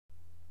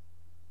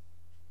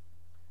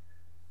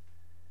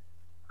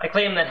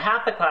claim that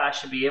half the class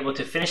should be able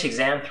to finish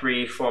exam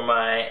 3 for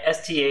my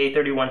STA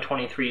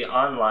 3123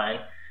 online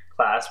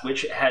class,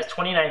 which has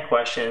 29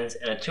 questions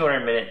and a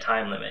 200-minute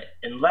time limit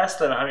in less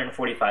than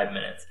 145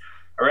 minutes.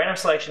 A random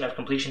selection of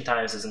completion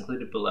times is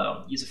included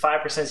below. Use a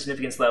 5%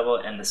 significance level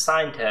and the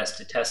sign test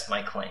to test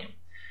my claim.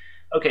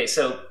 Okay,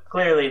 so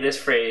clearly this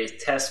phrase,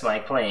 test my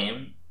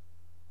claim,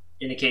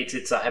 indicates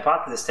it's a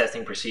hypothesis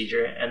testing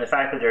procedure, and the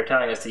fact that they're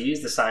telling us to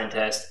use the sign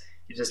test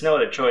gives us no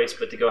other choice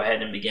but to go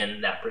ahead and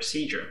begin that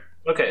procedure.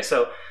 Okay,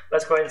 so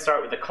let's go ahead and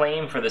start with the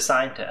claim for the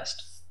sign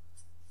test.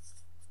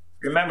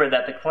 Remember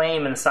that the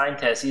claim in the sign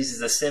test uses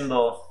the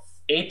symbol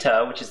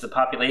eta, which is the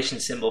population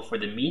symbol for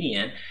the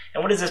median.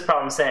 And what is this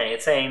problem saying?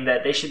 It's saying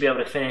that they should be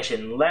able to finish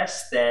in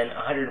less than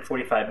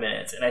 145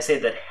 minutes. And I say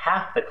that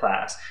half the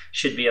class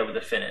should be able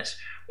to finish.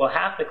 Well,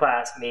 half the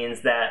class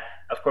means that,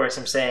 of course,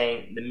 I'm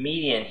saying the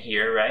median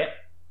here, right,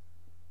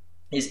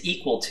 is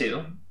equal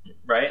to,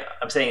 right?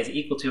 I'm saying is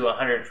equal to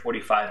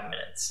 145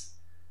 minutes.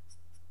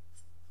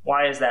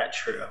 Why is that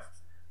true?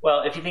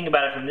 Well, if you think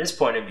about it from this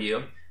point of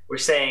view, we're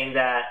saying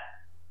that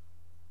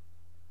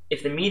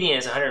if the median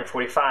is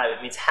 145,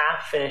 it means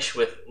half finish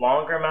with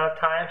longer amount of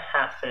time,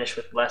 half finish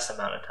with less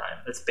amount of time.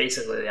 That's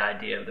basically the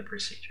idea of the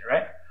procedure,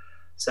 right?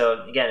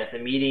 So again, if the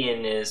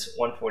median is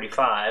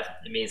 145,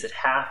 it means that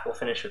half will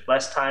finish with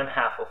less time,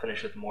 half will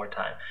finish with more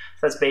time.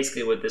 So that's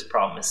basically what this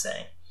problem is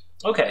saying.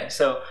 Okay,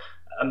 so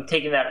I'm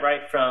taking that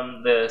right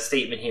from the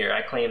statement here.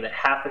 I claim that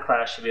half the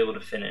class should be able to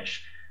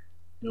finish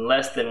in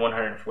less than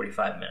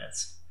 145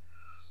 minutes.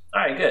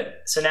 All right, good.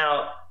 So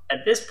now at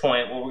this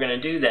point, what we're going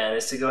to do then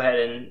is to go ahead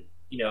and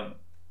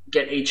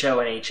get HO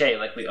and HA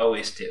like we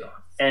always do.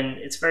 And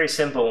it's very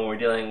simple when we're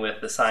dealing with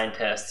the sign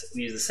test.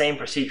 We use the same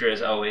procedure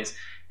as always.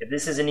 If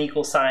this is an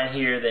equal sign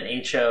here,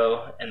 then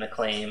HO and the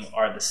claim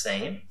are the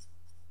same.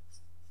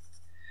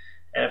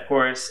 And of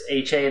course,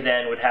 HA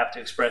then would have to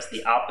express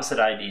the opposite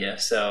idea.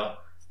 So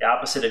the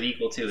opposite of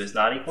equal to is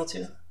not equal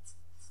to.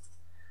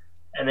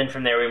 And then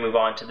from there we move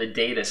on to the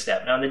data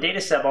step. Now in the data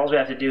step, all we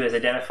have to do is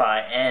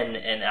identify N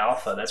and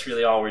alpha. That's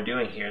really all we're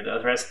doing here.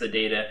 The rest of the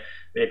data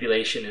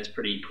manipulation is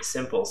pretty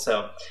simple.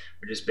 So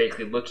we're just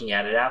basically looking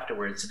at it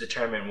afterwards to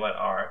determine what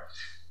our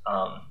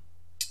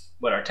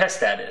test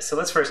stat is. So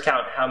let's first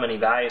count how many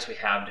values we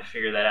have to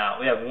figure that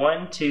out. We have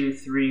 1, 2,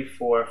 3,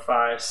 4,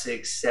 5,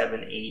 6,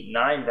 7, 8,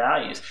 9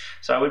 values.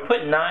 So I would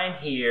put 9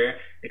 here,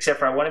 except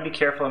for I want to be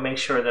careful and make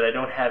sure that I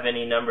don't have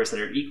any numbers that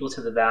are equal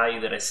to the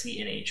value that I see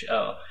in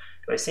HO.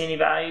 Do I see any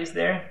values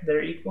there that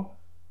are equal?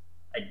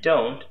 I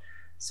don't.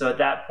 So at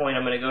that point,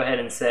 I'm going to go ahead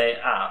and say,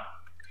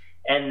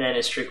 N then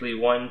is strictly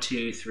 1,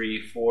 2,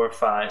 3, 4,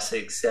 5,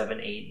 6,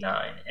 7, 8,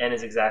 9. N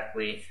is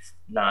exactly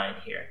 9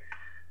 here.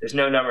 There's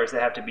no numbers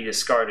that have to be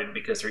discarded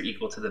because they're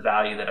equal to the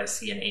value that I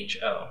see in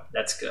HO.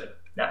 That's good.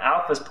 Now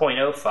alpha is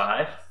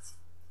 0.05.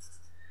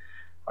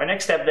 Our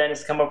next step then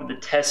is to come up with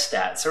the test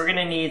stat. So we're going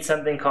to need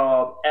something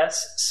called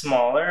S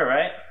smaller,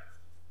 right?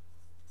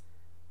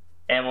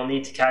 And we'll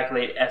need to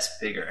calculate S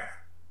bigger.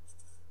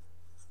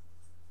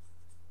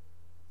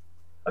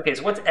 Okay,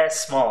 so what's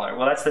S smaller?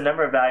 Well, that's the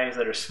number of values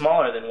that are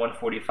smaller than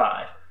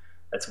 145.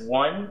 That's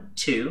 1,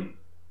 2,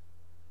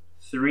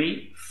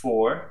 3,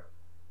 4,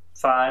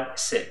 5,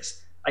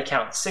 6. I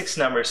count 6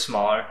 numbers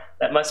smaller.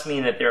 That must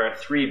mean that there are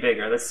 3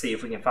 bigger. Let's see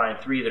if we can find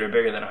 3 that are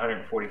bigger than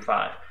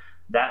 145.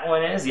 That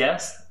one is,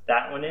 yes.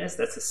 That one is,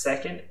 that's the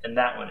second. And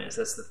that one is,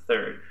 that's the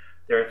third.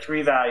 There are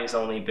 3 values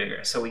only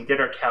bigger. So we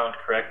did our count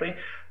correctly.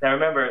 Now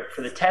remember,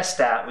 for the test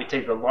stat, we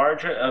take the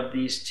larger of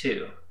these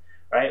 2.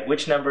 Right?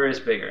 Which number is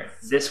bigger?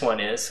 This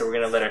one is, so we're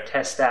going to let our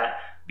test stat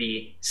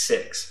be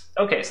 6.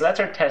 Okay, so that's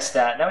our test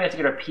stat. Now we have to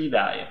get our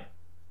p-value.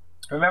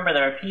 Remember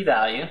that our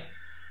p-value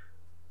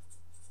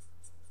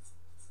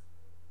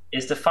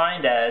is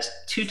defined as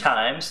 2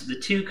 times. The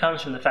 2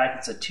 comes from the fact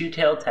it's a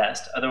two-tailed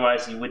test,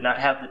 otherwise you would not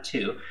have the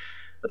 2,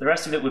 but the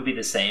rest of it would be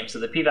the same. So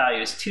the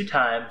p-value is 2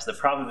 times the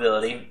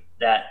probability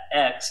that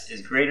x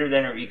is greater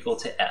than or equal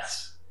to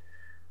s.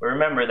 Well,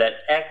 remember that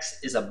x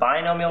is a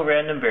binomial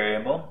random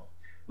variable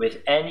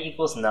with n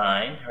equals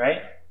 9,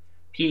 right?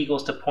 P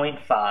equals to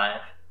 0.5,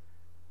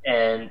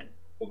 and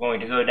we're going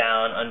to go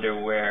down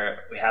under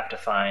where we have to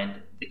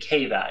find the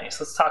k value.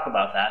 So let's talk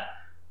about that.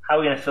 How are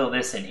we going to fill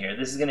this in here?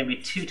 This is going to be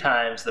 2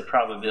 times the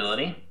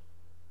probability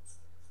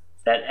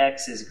that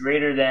x is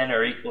greater than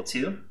or equal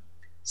to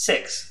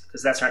 6,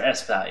 because that's our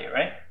s value,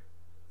 right?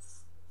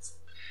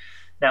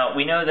 Now,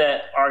 we know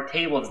that our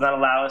table does not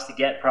allow us to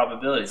get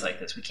probabilities like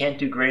this. We can't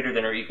do greater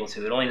than or equal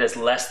to. It only does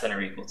less than or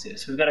equal to.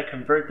 So we've got to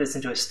convert this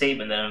into a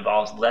statement that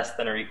involves less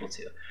than or equal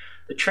to.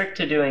 The trick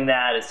to doing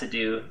that is to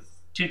do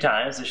 2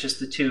 times. It's just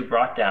the 2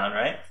 brought down,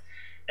 right?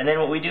 And then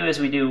what we do is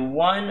we do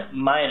 1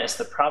 minus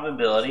the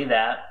probability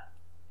that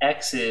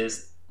x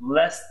is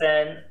less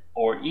than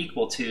or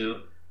equal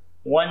to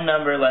one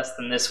number less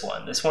than this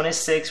one. This one is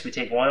 6. We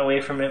take 1 away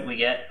from it, we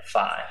get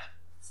 5.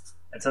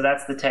 And so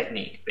that's the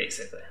technique,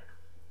 basically.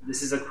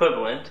 This is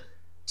equivalent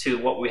to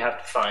what we have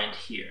to find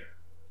here.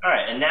 All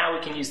right, and now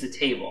we can use the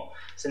table.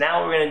 So now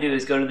what we're going to do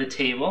is go to the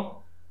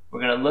table. We're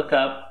going to look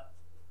up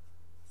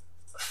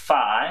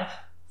 5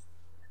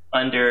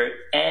 under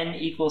n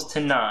equals to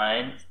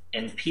 9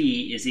 and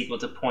p is equal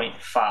to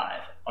 0.5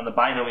 on the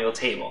binomial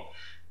table.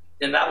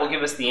 And that will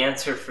give us the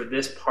answer for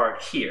this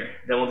part here.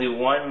 Then we'll do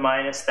 1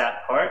 minus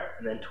that part,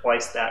 and then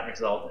twice that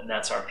result, and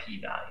that's our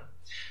p-value.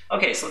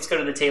 Okay, so let's go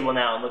to the table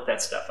now and look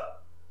that stuff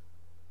up.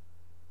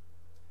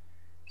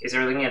 Okay, so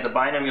we're looking at the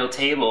binomial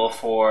table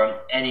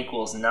for n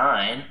equals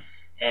 9,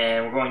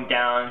 and we're going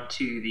down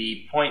to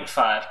the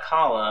 0.5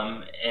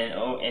 column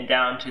and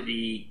down to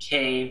the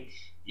k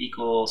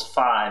equals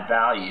 5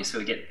 value. So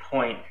we get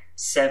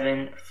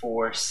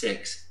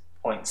 0.746,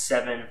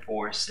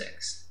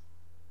 0.746.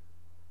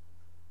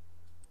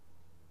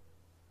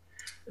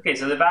 Okay,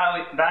 so the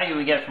value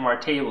we get from our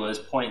table is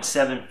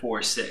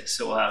 0.746.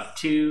 So we'll have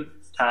 2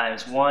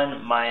 times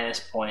 1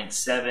 minus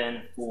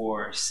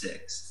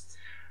 0.746.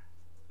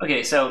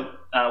 Okay, so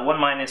 1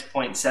 minus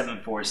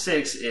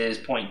 0.746 is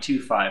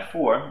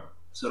 0.254.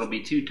 So it'll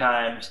be 2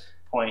 times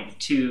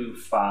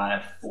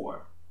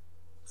 0.254.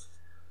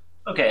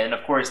 Okay, and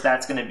of course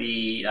that's going to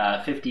be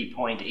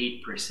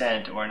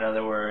 50.8%, or in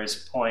other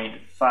words,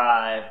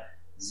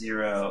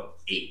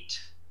 0.508.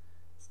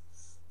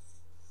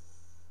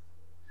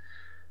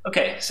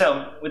 Okay,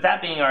 so with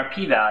that being our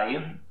p-value,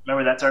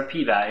 remember that's our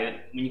p-value,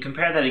 when you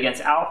compare that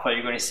against alpha,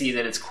 you're going to see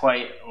that it's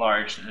quite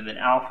larger than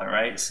alpha,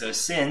 right? So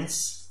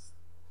since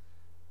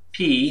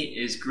p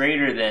is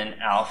greater than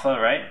alpha,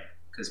 right?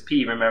 Because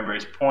p, remember,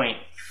 is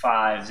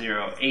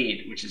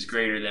 0.508, which is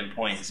greater than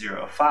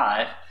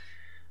 0.05,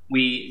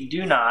 we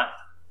do not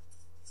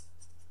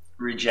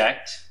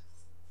reject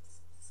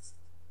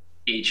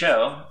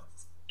HO,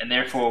 and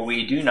therefore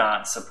we do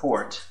not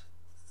support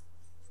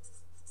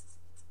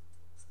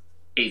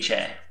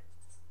HA.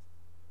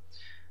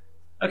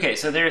 Okay,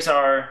 so there's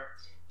our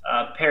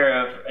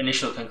pair of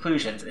initial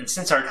conclusions, and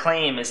since our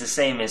claim is the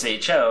same as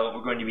HO,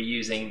 we're going to be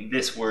using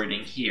this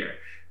wording here,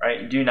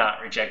 right? Do not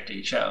reject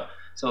HO.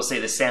 So we'll say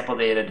the sample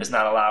data does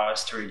not allow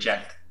us to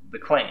reject the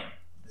claim.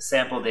 The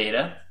sample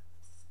data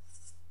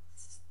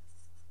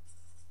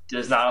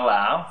does not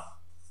allow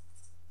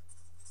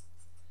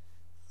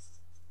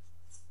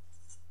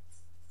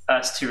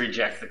us to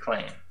reject the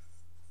claim.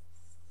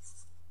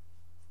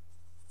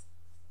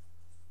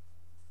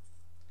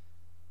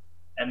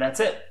 And that's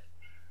it.